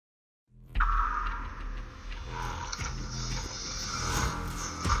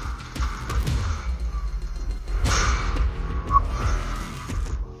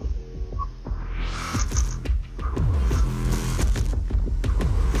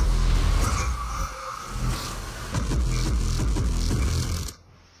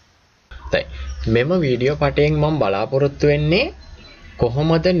මෙම වීඩියෝ පටයෙන් මම බලාපොරොත්තු වෙන්නේ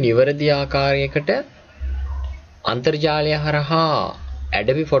කොහොමද නිවැරදි ආකාරයකට අන්තර්ජාලය හරහා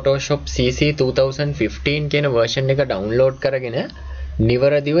Adobe Photoshop CC 2015 කියන version එක download කරගෙන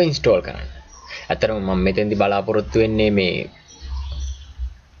නිවැරදිව install කරන්න. අතරම මම මෙතෙන්දි බලාපොරොත්තු වෙන්නේ මේ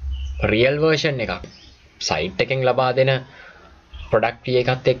real version එකක්. site එකෙන් ලබා දෙන product key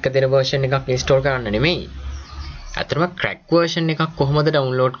එකත් එක්ක දෙන version එකක් install කරන්න නෙමෙයි. අතරම crack version එකක් කොහොමද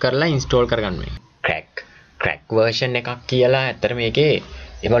download කරලා install කරගන්නේ? crack version එකක් කියලා ඇත්තට මේකේ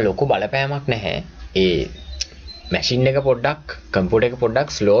ඒව ලොකු බලපෑමක් නැහැ. ඒ machine එක පොඩ්ඩක් computer එක පොඩ්ඩක්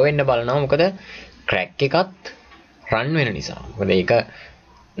slow වෙන්න බලනවා. මොකද crack එකත් run වෙන නිසා. මොකද ඒක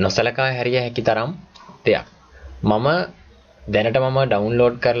නොසලකා හැරිය හැකි තරම් දෙයක්. මම දැනට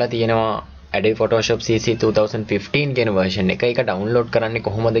download කරලා තියෙනවා Adobe Photoshop CC 2015 කියන version එක. ඒක download කරන්නේ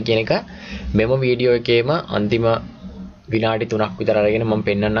කොහොමද කියන එක මෙම වීඩියෝ එකේම අන්තිම විනාඩි 3ක් විතර අරගෙන මම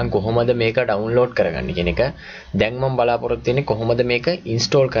පෙන්නන්නම් කොහොමද මේක download කරගන්නේ කියන එක. දැන් මම බලාපොරොත්තු වෙන්නේ කොහොමද මේක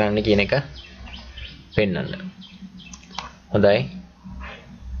install කරන්න කියන එක පෙන්නන්න. හොඳයි.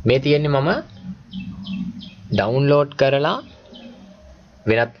 මේ තියෙන්නේ මම download කරලා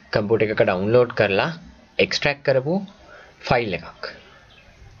වෙනත් computer එකක download කරලා extract කරපු file එකක්.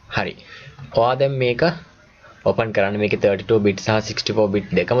 හරි. ඔයා දැන් මේක open කරන්න. මේකේ 32 bit සහ 64 bit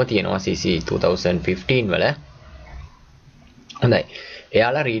දෙකම තියෙනවා CC 2015 වල. හොඳයි.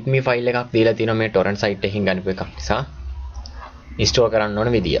 එයාලා readme file එකක් දීලා තියෙනවා මේ torrent site එකකින් ගන්නපු එකක් නිසා install කරන්න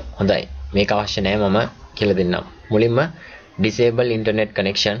ඕන විදිය. හොඳයි. මේක අවශ්‍ය නැහැ මම කියලා දෙන්නම්. මුලින්ම disable internet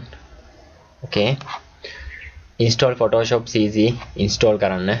connection. okay. install Photoshop CC install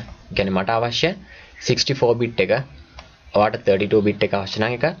කරන්න. කියන්නේ මට අවශ්‍ය 64 bit එක. ඔයාට 32 bit එක අවශ්‍ය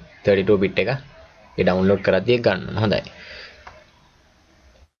නම් එක 32 bit එක ඒ download කරද්දී ගන්න. හොඳයි.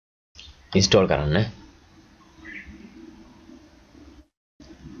 install කරන්න.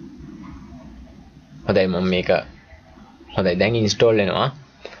 හොඳයි මම මේක හොඳයි දැන් install වෙනවා.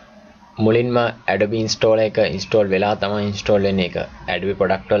 මුලින්ම Adobe installer එක install වෙලා තමයි install වෙන්නේ. ඒක Adobe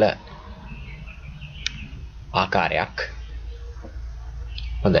product වල ආකාරයක්.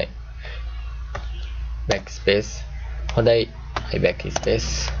 හොඳයි. backspace. හොඳයි. backspace.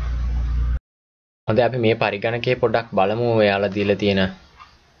 හොඳයි අපි මේ පරිගණකයේ පොඩ්ඩක් බලමු. ඔයාලා දීලා තියෙන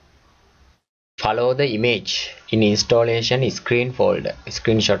follow the image in installation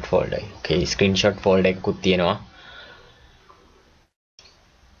screenshot folder. okay, screenshot folder එකකුත් තියෙනවා.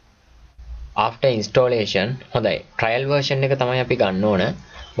 after installation හොඳයි trial version එක තමයි අපි ගන්න ඕන.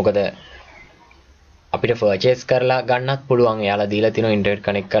 මොකද අපිට purchase කරලා ගන්නත් පුළුවන්. එයාලා දීලා තියෙනවා internet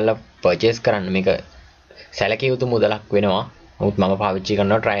connect කරලා purchase කරන්න. මේක සැලකිය යුතු මුදලක් වෙනවා. නමුත් මම පාවිච්චි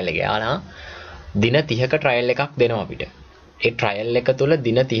කරනවා trial එක. එයාලා දින 30ක trial එකක් දෙනවා අපිට. ඒ trial එක තුල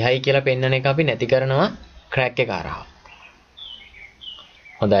දින 30යි කියලා පෙන්නන එක අපි නැති කරනවා crack එක හරහා.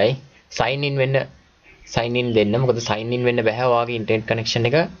 හොඳයි. sign in දෙන්න. මොකද sign in වෙන්න බෑ ඔයාගේ internet connection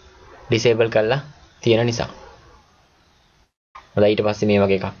එක disable කරලා තියෙන නිසා. හොඳයි ඊට පස්සේ මේ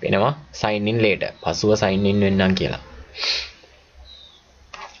වගේ එකක් එනවා sign in later. පසුව sign in වෙන්නම් කියලා.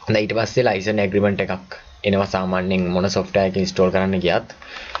 හොඳයි ඊට පස්සේ license agreement එකක් එනවා. සාමාන්‍යයෙන් මොන software එක install කරන්න ගියත්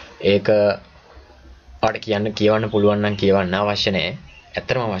ඒක ඔයාලට කියවන්න පුළුවන් නම් කියවන්න අවශ්‍ය නැහැ.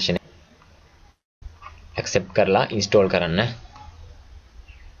 ඇත්තටම අවශ්‍ය නැහැ. accept කරලා install කරන්න.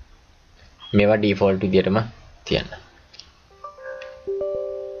 මේවා default විදියටම තියන්න.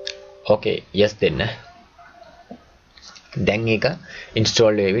 okay yes දෙන්න. දැන් ඒක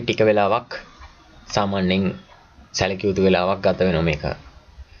install වෙවි. ටික වෙලාවක් සාමාන්‍යයෙන් සැලකිය යුතු වෙලාවක් ගත වෙනවා මේක.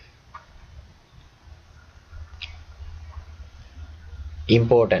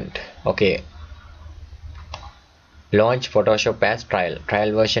 important. okay. launch Photoshop as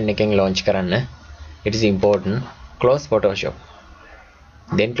trial version එකෙන් launch කරන්න. it is important. close Photoshop.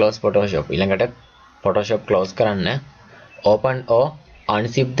 then close Photoshop. ඊළඟට Photoshop close කරන්න. open or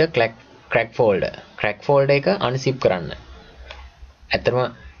unzip the crack folder. crack folder එක unzip කරන්න. ඇත්තටම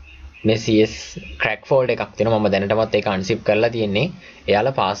මේ CS crack folder එකක් තියෙනවා. මම දැනටමත් ඒක unzip කරලා තියෙන්නේ.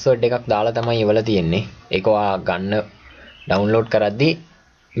 එයාලා password එකක් දාලා තමයි ඉවලා තියෙන්නේ. ඒක ඔයා ගන්න download කරද්දී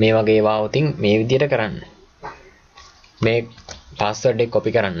මේ වගේ ඒවා උතින් මේ විදියට කරන්න. මේ password එක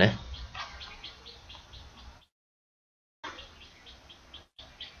copy කරන්න.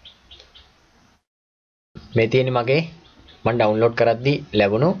 මේ තියෙන්නේ මගේ මම download කරද්දී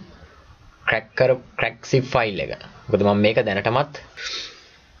ලැබුණු crack zip file එක. මොකද මම මේක දැනටමත්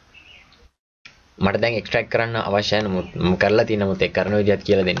මට දැන් extract කරන්න අවශ්‍යයි. නමුත් මම කරලා තියෙන නමුත් ඒක කරන විදිහත්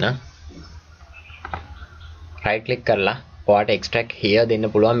කියලා දෙන්න. right click කරලා ඔයාට extract here දෙන්න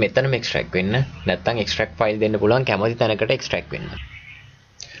පුළුවන්. මෙතනම extract වෙන්න. නැත්නම් extract file දෙන්න පුළුවන් කැමති තැනකට extract වෙන්න.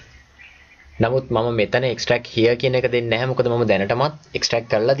 නමුත් මම මෙතන extract here කියන එක දෙන්නේ නැහැ. මොකද මම දැනටමත් extract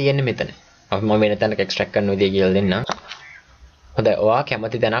කරලා තියෙන්නේ මෙතන. අපි මම වෙන තැනක එක්ස්ට්‍රැක්ට් කරන විදිය කියලා දෙන්නම්. හොඳයි ඔයා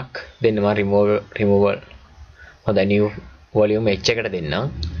කැමති තැනක් දෙන්න මම removal හොඳයි new volume h එකට දෙන්නම්.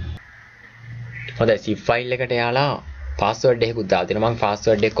 හොඳයි zip file එකට යාලා password එකකුත් දාලා තියෙනවා. මම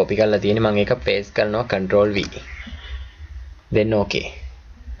password එක copy කරලා තියෙන්නේ. මම ඒක paste කරනවා control v. දෙන්න okay.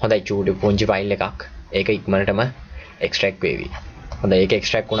 හොඳයි චූටි පුංචි file එකක්. ඒක ඉක්මනටම extract වේවි. හොඳයි ඒක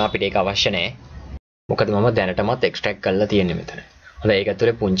extract වුණා අපිට ඒක අවශ්‍ය නැහැ. මොකද මම දැනටමත් extract කරලා තියෙන්නේ මෙතන. හොඳයි ඒක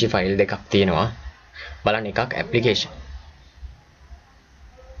ඇතුලේ පුංචි file දෙකක් තියෙනවා. බලන්න එකක් application.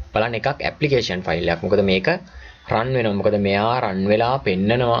 බලන්න එකක් application file එකක්. මොකද මේක run වෙනවා. මොකද මෙයා run වෙලා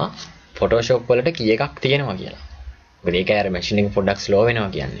පෙන්නනවා Photoshop වලට කී එකක් තියෙනවා කියලා. මොකද ඒක අර machine එක පොඩ්ඩක් slow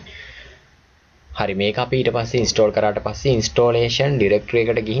වෙනවා කියන්නේ. හරි මේක අපි ඊට පස්සේ install කරාට පස්සේ installation directory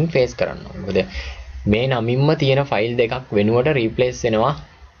එකට ගිහින් face කරන්න ඕනේ. මොකද මේ නමින්ම තියෙන file දෙකක් වෙනුවට replace වෙනවා.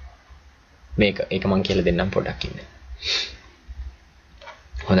 මේක ඒක මම කියලා දෙන්නම් පොඩ්ඩක් ඉන්න.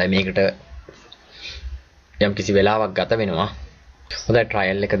 හොඳයි මේකට යම් කිසි වෙලාවක් ගත වෙනවා. හොඳයි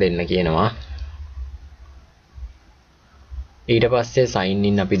trial එක දෙන්න කියනවා. ඊට පස්සේ sign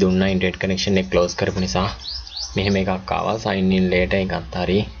in අපි දුන්නා internet connection එක close කරපු නිසා මෙහෙම එකක් ආවා. sign in later එකත්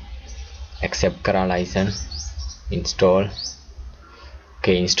හරි accept කරා license install.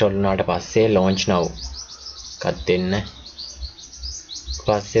 okay install වුණාට පස්සේ launch now එකක් දෙන්න.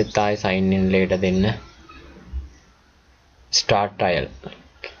 පස්සේ තායි sign in later දෙන්න. start trial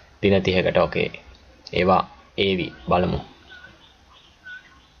දින 30කට okay. ඒවා ඒවි බලමු.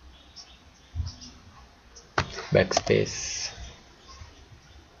 backspace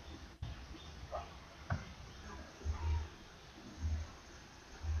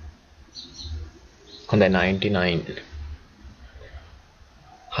හොඳයි 99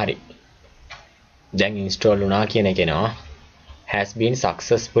 හරි දැන් install වුණා කියන එක එනවා has been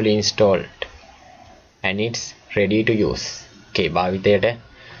successfully installed and it's ready to use. okay භාවිතයට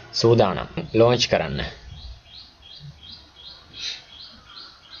සූදානම්. launch කරන්න.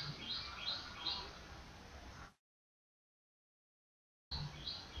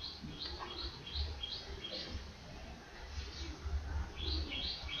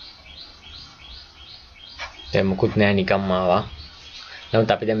 දැන් මුකුත් නැහැ නිකම්ම ආවා.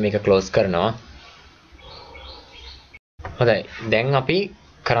 නමුත් අපි දැන් මේක close කරනවා. හොඳයි. දැන් අපි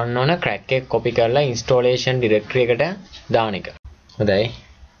කරන්න ඕන crack එක copy කරලා installation directory එකට දාන එක. හොඳයි.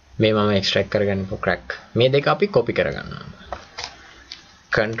 මේ මම extract කරගන්නකො crack. මේ දෙක අපි copy කරගන්නවා.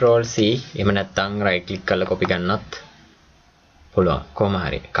 control C එහෙම නැත්නම් right click කරලා copy ගන්නත් පුළුවන්. කොහොම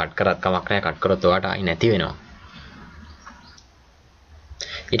හරි cut කරත් කමක් නැහැ. cut කරොත් ඔයාට ආයි නැති වෙනවා.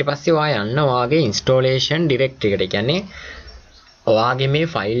 ඊට පස්සේ ඔයා යන්න ඔයාගේ installation directory එකට. කියන්නේ ඔයාගේ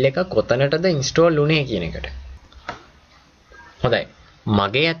මේ file එක කොතනටද install වුනේ කියන එකට. හොඳයි.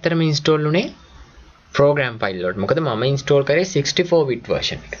 මගේ ඇත්තටම install වුනේ program file වලට. මොකද මම install කරේ 64 bit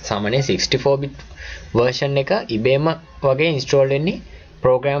version එක. සාමාන්‍යයෙන් 64 bit version එක ඉබේම වගේ install වෙන්නේ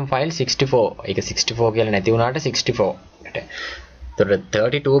program file 64. ඒක 64 කියලා නැති වුණාට 64 ට. ඒතකොට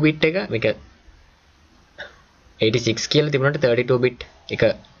 32 bit එක මේක 86 කියලා තිබුණාට 32 bit එක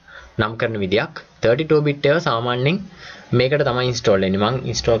නම් කරන විදියක් 32 bit එක සාමාන්‍යයෙන් මේකට තමයි install වෙන්නේ. මම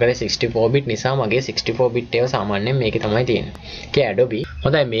install කරේ 64 bit නිසා මගේ 64 bit එක සාමාන්‍යයෙන් මේකේ තමයි තියෙන්නේ. ඒකේ Adobe.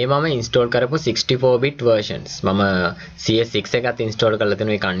 හොඳයි මේ මම install කරපු 64 bit versions. මම CS6 එකත් install කරලා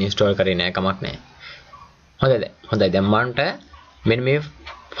තියෙනවා. ඒක uninstall කරේ නෑ කමක් නෑ. හොඳයි දැන් මන්ට මෙන්න මේ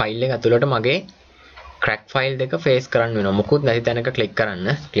file එක ඇතුළට මගේ crack file දෙක face කරන්න වෙනවා. මොකුත් නැති තැනක click කරන්න.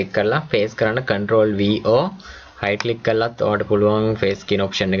 click කරලා face කරන්න control V O right click කළාත් ඔයාලට පුළුවන් face කියන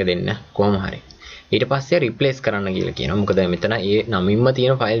option එක දෙන්න කොහොම හරි. ඊට පස්සේ replace කරන්න කියලා කියනවා. මොකද මෙතන ඒ නමින්ම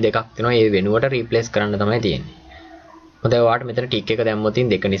තියෙන file දෙකක් තියෙනවා. ඒ වෙනුවට replace කරන්න තමයි තියෙන්නේ. හොඳයි ඔයාලට මෙතන tick එක දැම්මොත්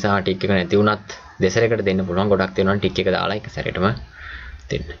දෙක නිසා tick එක නැති වුණත් දෙසරයකට දෙන්න පුළුවන්. ගොඩක් තියෙනවා tick එක දාලා එක සැරේටම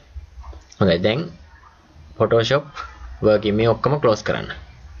දෙන්න. හොඳයි දැන් Photoshop working මේ ඔක්කොම close කරන්න.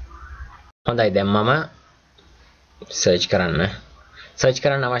 හොඳයි දැන් මම search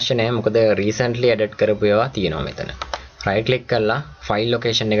කරන්න අවශ්‍ය නැහැ. මොකද recently added කරපු ඒවා තියෙනවා මෙතන. right click කරලා file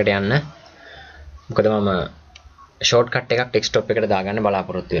location එකට යන්න. මොකද මම shortcut එකක් desktop එකට දාගන්න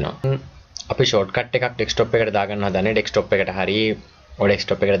බලාපොරොත්තු වෙනවා. අපි shortcut එකක් desktop එකට දාගන්න හදන්නේ desktop එකට හරි ඔය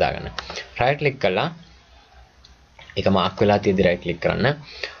desktop එකට දාගන්න. right click කරලා ඒක mark වෙලා තියෙද්දි right click කරන්න.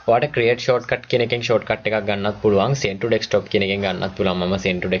 ඔයාලට create shortcut කියන එකෙන් shortcut එකක් ගන්නත් පුළුවන්. send to desktop කියන එකෙන් ගන්නත් පුළුවන්. මම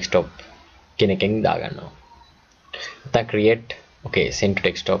send to desktop කියන එකෙන් දාගන්නවා. නැත්නම් create okay send to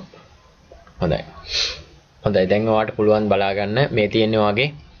desktop. හොඳයි දැන් ඔයාලට පුළුවන් බලා ගන්න මේ තියෙන්නේ ඔයාගේ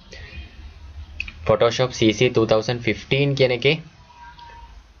Photoshop CC 2015 කියන එකේ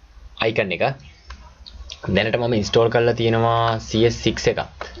icon එක. දැනට මම install කරලා තියෙනවා CS6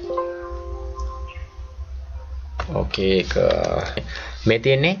 එකක්. okay මේ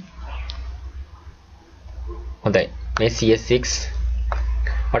තියෙන්නේ හොඳයි. මේ CS6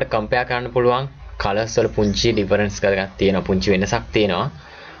 ඔයාලට කම්පෙයාර් කරන්න පුළුවන් කලර්ස් වල පුංචි ඩිෆරන්ස් එකක් තියෙනවා. පුංචි වෙනසක් තියෙනවා.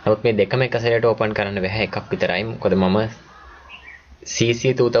 නමුත් මේ දෙකම එක සැරේට ඕපන් කරන්න බෑ එකක් විතරයි. මොකද මම CC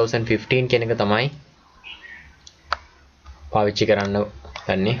 2015 කියන එක තමයි පාවිච්චි කරන්න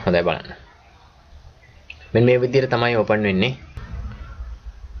ගන්නේ. හොඳයි බලන්න. මෙන්න මේ විදිහට තමයි ඕපන් වෙන්නේ.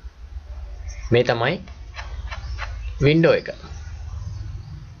 මේ තමයි වින්ඩෝ එක.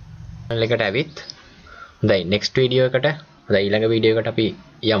 channel එකට ඇවිත් හොඳයි next video එකට හොඳයි ඊළඟ video එකට අපි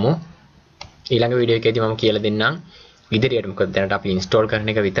යමු. ඊළඟ video එකේදී මම කියලා දෙන්නම් ඉදිරියට මොකද දැනට අපි install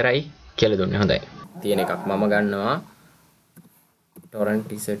කරන එක විතරයි කියලා දුන්නේ. හොඳයි. තියෙන එකක් මම ගන්නවා torrent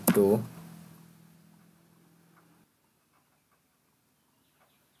z2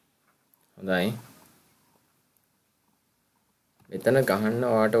 හොඳයි. මෙතන ගහන්න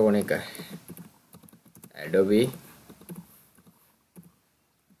ඔයාට ඕන එක Adobe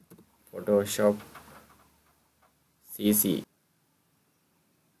Photoshop CC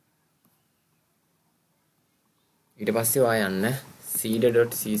ඊට පස්සේ ඔයා යන්න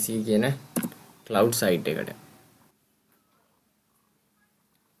seeder.cc කියන cloud site එකට.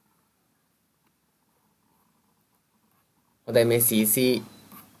 හොඳයි මේ cc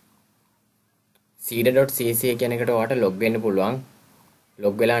seeder.cc කියන එකට ඔයාට log වෙන්න පුළුවන්.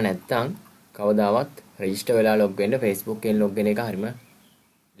 log වෙලා නැත්නම් කවදාවත් register වෙලා log වෙන්න Facebook එකෙන් log වෙන එක හරිම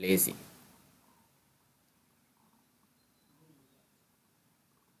ලේසි.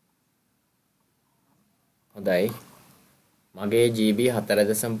 හොඳයි. මගේ GB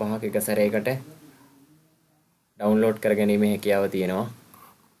 4.5ක එක සැරයකට ඩවුන්ලෝඩ් කරගැනීමේ හැකියාව තියෙනවා.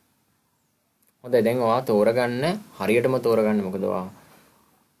 හොඳයි දැන් ඔයා තෝරගන්න හරියටම තෝරගන්න මොකද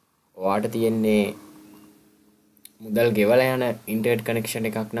ඔයාට තියෙන්නේ මුදල් ගෙවලා යන ඉන්ටර්නෙට් කනෙක්ෂන්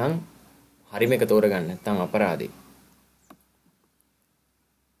එකක් නම් හරියම එක තෝරගන්න නැත්නම් අපරාධයි.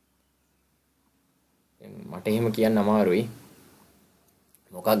 මට එහෙම කියන්න අමාරුයි.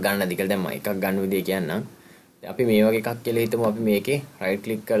 මොකක් ගන්නද කියලා දැන් මම එකක් ගන්න විදිය කියන්නම්. දැන් අපි මේ වගේ එකක් කියලා හිතමු. අපි මේකේ රයිට්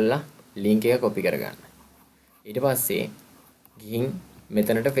ක්ලික් කරලා ලින්ක් එක කොපි කරගන්න. ඊට පස්සේ ගිහින්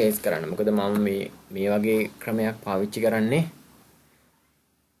මෙතනට පේස්ට් කරන්න. මොකද මම මේ වගේ ක්‍රමයක් පාවිච්චි කරන්නේ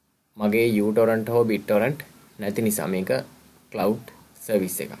මගේ uTorrent හෝ BitTorrent නැති නිසා මේක cloud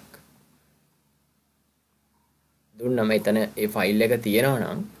service එකක්. දුන්නම එතන ඒ ෆයිල් එක තියෙනවා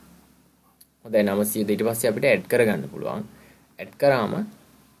නම් හොඳයි 900 ඊට පස්සේ අපිට ඇඩ් කරගන්න පුළුවන්. ඇඩ් කරාම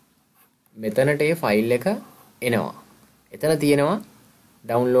මෙතනට ඒ ෆයිල් එක එනවා. එතන තියෙනවා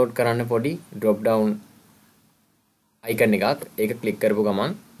ඩවුන්ලෝඩ් කරන්න පොඩි drop down icon එකක්. ඒක ක්ලික් කරපු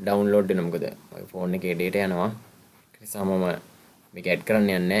ගමන් ඩවුන්ලෝඩ් වෙනවා. මොකද මගේ ෆෝන් එකේ data යනවා. ඒ නිසා මම මේක ඇඩ් කරන්න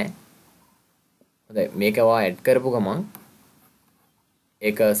යන්නේ නැහැ. හොඳයි මේක ඔයා ඇඩ් කරපු ගමන්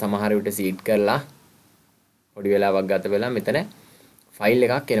ඒක සමහර විට සීඩ් කරලා පොඩි වෙලාවක් ගත වෙලා මෙතන ෆයිල්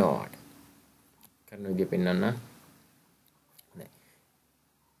එකක් එනවා ඔයාට. කරන විදිය පෙන්නන්න. හොඳයි.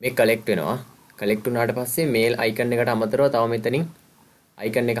 මේ කලෙක්ට් වෙනවා. කලෙක්ට් වුණාට පස්සේ මේල් අයිකන් එකට අමතරව තව මෙතනින්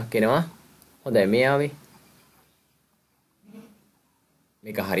අයිකන් එකක් එනවා. හොඳයි මේ ආවේ.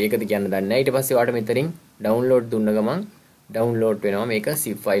 මේක හරියකද කියන්න දන්නේ නැහැ. ඊට පස්සේ ඔයාට මෙතනින් ඩවුන්ලෝඩ් දුන්න ගමන් ඩවුන්ලෝඩ් වෙනවා මේක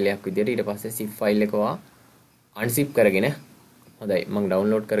zip ෆයිල් එකක් විදියට. ඊට පස්සේ zip ෆයිල් එක ඔයා unzip කරගෙන හොඳයි මම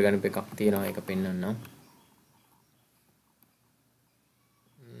ඩවුන්ලෝඩ් කරගන්න එකක් තියෙනවා ඒක පෙන්නන්නම්.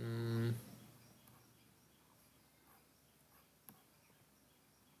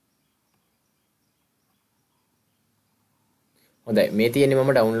 හොඳයි මේ තියෙන්නේ මම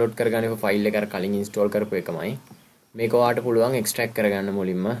ඩවුන්ලෝඩ් කරගන්න ෆයිල් එක අර කලින් ඉන්ස්ටෝල් කරපු එකමයි. මේක ඔයාට පුළුවන් එක්ස්ට්‍රැක්ට් කරගන්න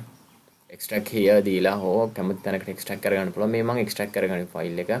මුලින්ම. එක්ස්ට්‍රැක්ට් here දීලා හෝ කැමති තැනකට එක්ස්ට්‍රැක්ට් කරගන්න පුළුවන්. මේ මම එක්ස්ට්‍රැක්ට් කරගන්න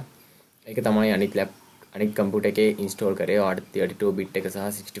ෆයිල් එක. ඒක තමයි අනිත් කම්පියුටර් එකේ ඉන්ස්ටෝල් කරේ. ඔයාට 32 bit එක සහ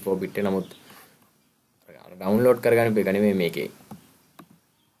 64 bit එක නමුත් ඩවුන්ලෝඩ් කරගන්න එක නෙමෙයි මේකේ.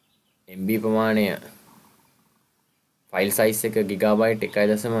 MB ප්‍රමාණය ෆයිල් සයිස් එක gigabyte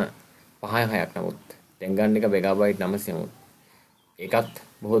 1.56ක් නමුත් දැන් ගන්න එක megabyte 900 නමුත් ඒකත්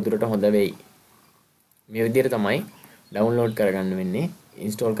බොහෝ දුරට හොඳ වෙයි. මේ විදිහට තමයි ඩවුන්ලෝඩ් කරගන්න වෙන්නේ.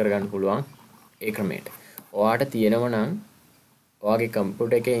 ඉන්ස්ටෝල් කරගන්න පුළුවන් ඒ ක්‍රමයට. ඔයාට තියෙනව නම් ඔයාගේ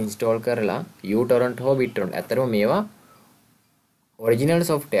කම්පියුටර් එකේ ඉන්ස්ටෝල් කරලා uTorrent හෝ BitTorrent. ඇත්තටම මේවා ඔරිජිනල්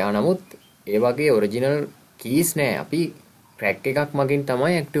software. නමුත් ඒ වගේ ඔරිජිනල් keys නෑ. අපි crack එකක් මගින්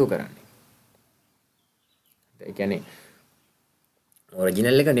තමයි ඇක්ටිව් කරන්නේ. ඒ කියන්නේ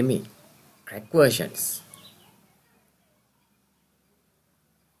ඔරිජිනල් එක නෙමෙයි. crack versions.